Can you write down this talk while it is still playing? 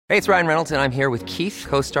Hey, it's Ryan Reynolds, and I'm here with Keith,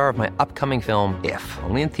 co-star of my upcoming film, If,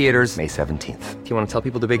 only in theaters May 17th. Do you want to tell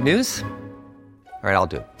people the big news? All right, I'll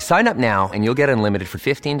do it. Sign up now and you'll get unlimited for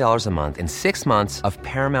 $15 a month and 6 months of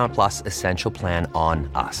Paramount Plus Essential Plan on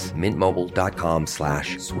us.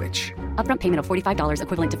 MintMobile.com/switch. Upfront payment of $45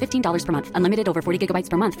 equivalent to $15 per month. Unlimited over 40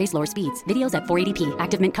 gigabytes per month. Face lower speeds. Videos at 480p.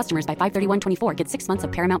 Active Mint customers by 531.24 get 6 months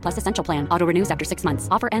of Paramount Plus Essential Plan. Auto renews after 6 months.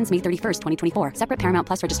 Offer ends May 31st, 2024. Separate Paramount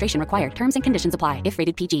Plus registration required. Terms and conditions apply if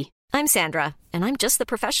rated PG. I'm Sandra, and I'm just the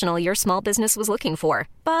professional your small business was looking for.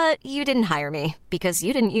 But you didn't hire me because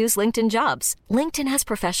you didn't use LinkedIn Jobs. LinkedIn has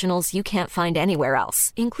professionals you can't find anywhere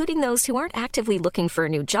else, including those who aren't actively looking for a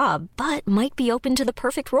new job, but might be open to the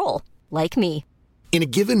perfect role, like me. In a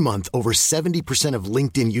given month, over 70% of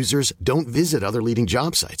LinkedIn users don't visit other leading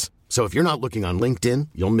job sites. So if you're not looking on LinkedIn,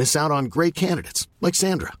 you'll miss out on great candidates like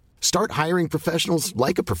Sandra. Start hiring professionals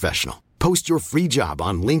like a professional. Post your free job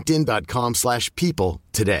on linkedin.com/people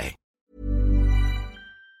today.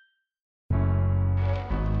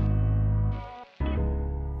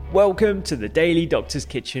 Welcome to the Daily Doctor's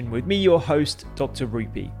Kitchen with me, your host, Dr.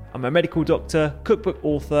 Rupy. I'm a medical doctor, cookbook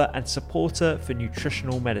author, and supporter for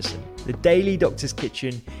nutritional medicine. The Daily Doctor's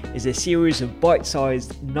Kitchen is a series of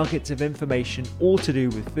bite-sized nuggets of information all to do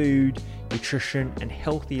with food, nutrition, and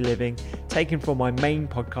healthy living, taken from my main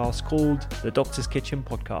podcast called The Doctor's Kitchen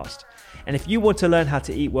Podcast. And if you want to learn how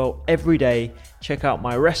to eat well every day, check out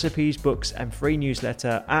my recipes, books, and free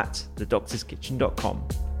newsletter at thedoctorskitchen.com.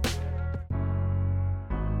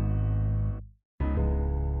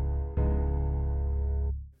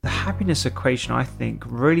 The happiness equation, I think,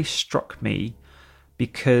 really struck me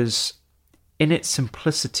because in its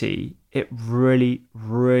simplicity, it really,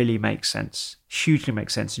 really makes sense, hugely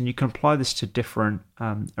makes sense. And you can apply this to different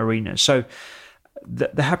arenas. So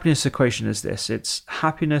the happiness equation is this. It's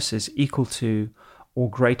happiness is equal to or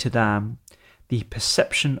greater than the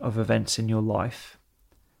perception of events in your life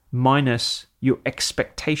minus your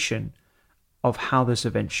expectation of how those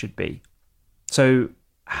events should be. So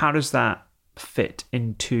how does that fit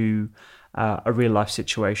into a real life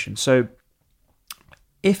situation? So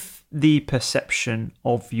if the perception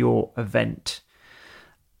of your event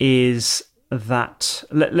is that,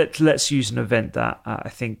 let's use an event that I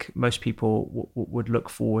think most people would look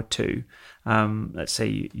forward to, let's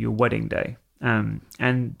say your wedding day,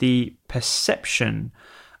 and the perception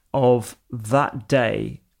of that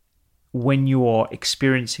day when you are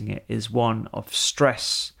experiencing it is one of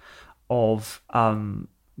stress, of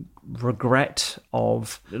regret,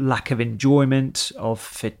 of lack of enjoyment, of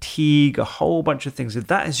fatigue, a whole bunch of things. If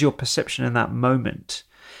that is your perception in that moment,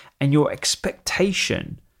 and your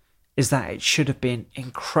expectation is that it should have been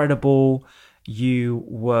incredible, you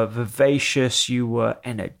were vivacious, you were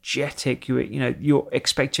energetic, your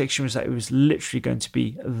expectation was that it was literally going to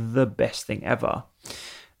be the best thing ever,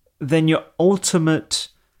 then your ultimate,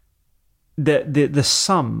 the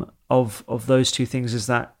sum of those two things is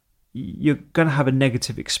that you're going to have a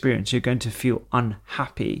negative experience. You're going to feel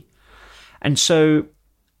unhappy. And so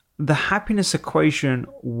the happiness equation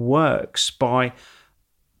works by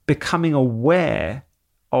becoming aware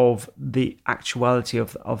of the actuality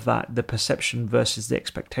of that, the perception versus the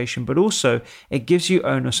expectation, but also it gives you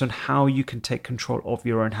onus on how you can take control of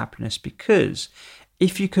your own happiness, because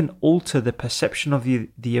if you can alter the perception of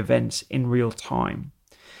the events in real time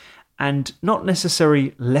and not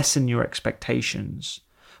necessarily lessen your expectations,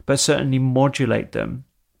 but certainly modulate them,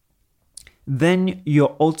 then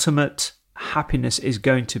your ultimate happiness is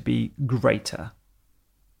going to be greater,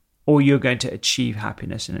 or you're going to achieve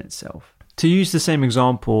happiness in itself. To use the same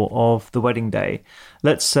example of the wedding day,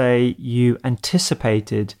 let's say you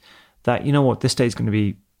anticipated that, you know what, this day is going to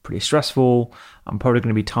be pretty stressful, I'm probably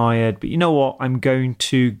going to be tired, but you know what, I'm going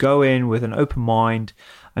to go in with an open mind.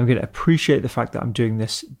 I'm going to appreciate the fact that I'm doing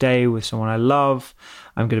this day with someone I love.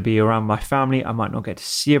 I'm going to be around my family. I might not get to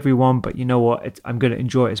see everyone, but you know what? I'm going to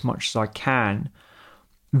enjoy it as much as I can.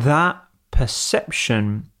 That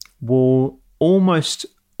perception will almost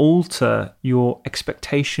alter your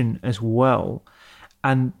expectation as well.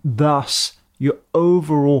 And thus, your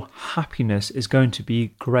overall happiness is going to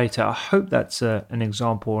be greater. I hope that's an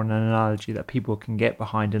example or an analogy that people can get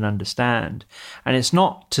behind and understand. And it's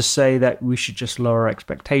not to say that we should just lower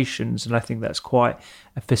expectations, and I think that's quite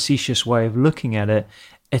a facetious way of looking at it.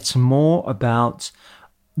 It's more about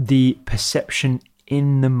the perception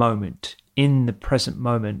in the moment, in the present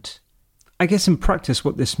moment. I guess in practice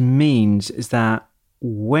what this means is that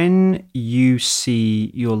when you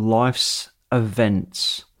see your life's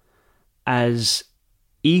events as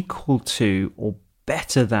equal to or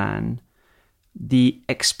better than the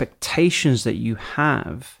expectations that you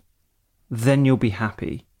have, then you'll be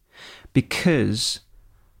happy. Because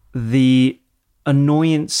the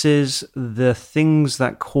annoyances, the things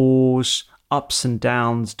that cause ups and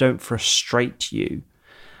downs don't frustrate you.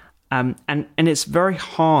 And it's very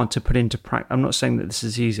hard to put into practice. I'm not saying that this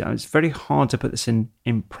is easy. It's very hard to put this in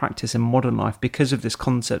practice in modern life because of this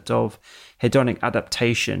concept of hedonic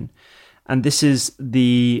adaptation. And this is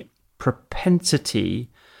the propensity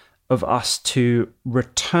of us to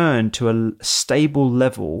return to a stable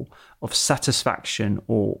level of satisfaction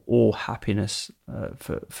or happiness,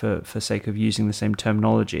 for sake of using the same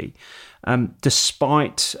terminology,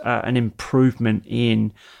 despite an improvement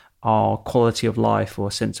in our quality of life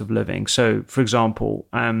or sense of living. So, for example,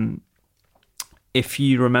 if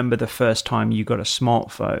you remember the first time you got a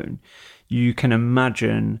smartphone, you can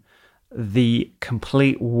imagine the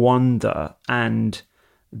complete wonder and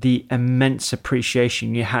the immense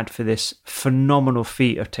appreciation you had for this phenomenal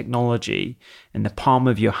feat of technology in the palm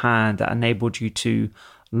of your hand that enabled you to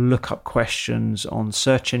look up questions on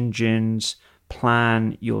search engines,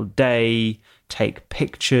 plan your day, take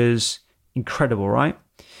pictures. Incredible, right?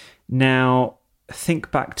 Now,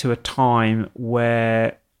 think back to a time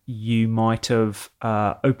where you might have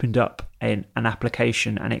opened up an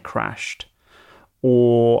application and it crashed,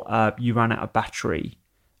 or you ran out of battery,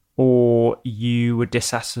 or you were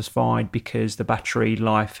dissatisfied because the battery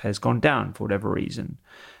life has gone down for whatever reason,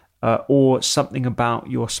 or something about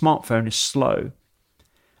your smartphone is slow.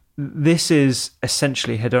 This is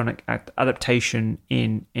essentially hedonic adaptation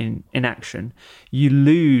in action. You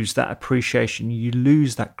lose that appreciation, you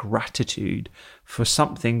lose that gratitude for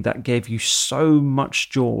something that gave you so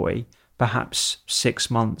much joy, perhaps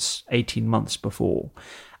 6 months, 18 months before.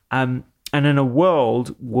 And in a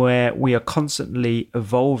world where we are constantly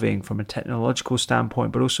evolving from a technological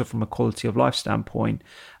standpoint, but also from a quality of life standpoint,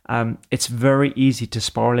 it's very easy to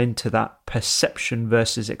spiral into that perception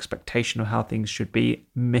versus expectation of how things should be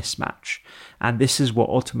mismatch. And this is what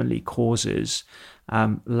ultimately causes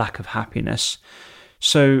lack of happiness.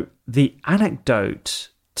 So the anecdote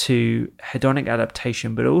to hedonic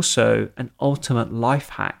adaptation, but also an ultimate life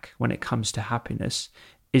hack when it comes to happiness,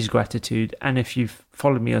 is gratitude. And if you've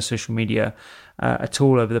followed me on social media at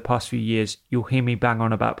all over the past few years, you'll hear me bang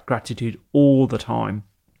on about gratitude all the time,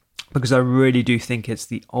 because I really do think it's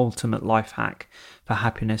the ultimate life hack for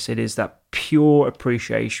happiness. It is that pure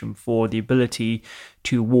appreciation for the ability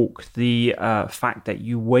to walk, the fact that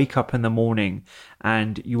you wake up in the morning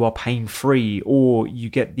and you are pain-free, or you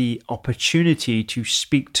get the opportunity to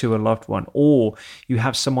speak to a loved one, or you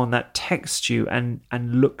have someone that texts you and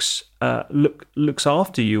looks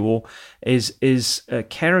after you, or is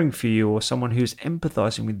caring for you, or someone who's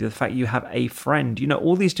empathizing with you, the fact you have a friend. You know,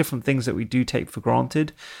 all these different things that we do take for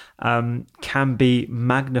granted can be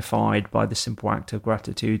magnified by the simple act of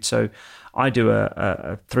gratitude. So I do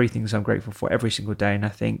 3 things I'm grateful for every single day, and I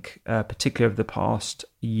think particularly over the past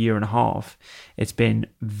year and a half, it's been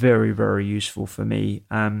very, very useful for me.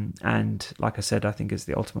 And like I said, I think it's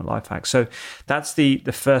the ultimate life hack. So that's the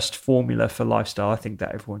first formula for lifestyle I think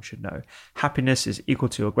that everyone should know. Happiness is equal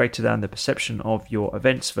to or greater than the perception of your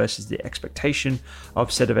events versus the expectation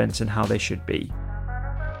of said events and how they should be.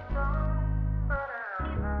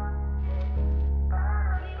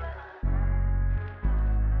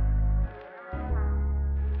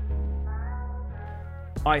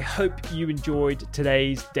 I hope you enjoyed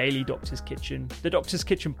today's Daily Doctor's Kitchen. The Doctor's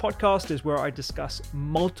Kitchen podcast is where I discuss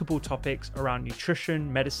multiple topics around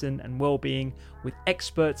nutrition, medicine, and well-being with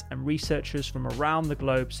experts and researchers from around the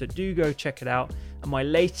globe, so do go check it out. And my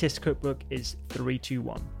latest cookbook is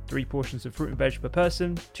 321. 3 portions of fruit and veg per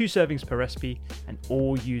person, 2 servings per recipe, and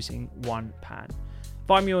all using 1 pan.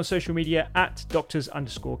 Find me on social media at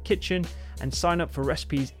doctors_kitchen and sign up for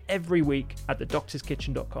recipes every week at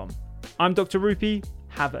thedoctorskitchen.com. I'm Dr. Rupy.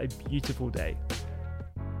 Have a beautiful day.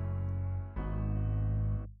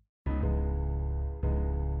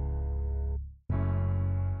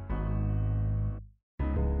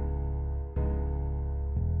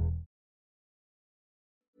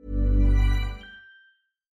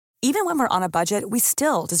 Even when we're on a budget, we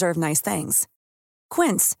still deserve nice things.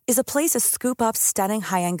 Quince is a place to scoop up stunning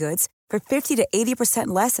high-end goods for 50 to 80%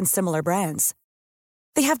 less than similar brands.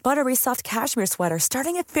 They have buttery soft cashmere sweaters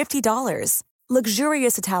starting at $50,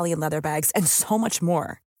 luxurious Italian leather bags, and so much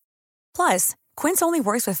more. Plus, Quince only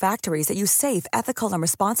works with factories that use safe, ethical, and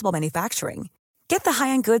responsible manufacturing. Get the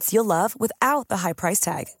high-end goods you'll love without the high price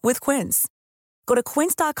tag with Quince. Go to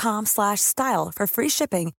quince.com/style for free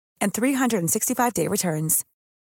shipping and 365-day returns.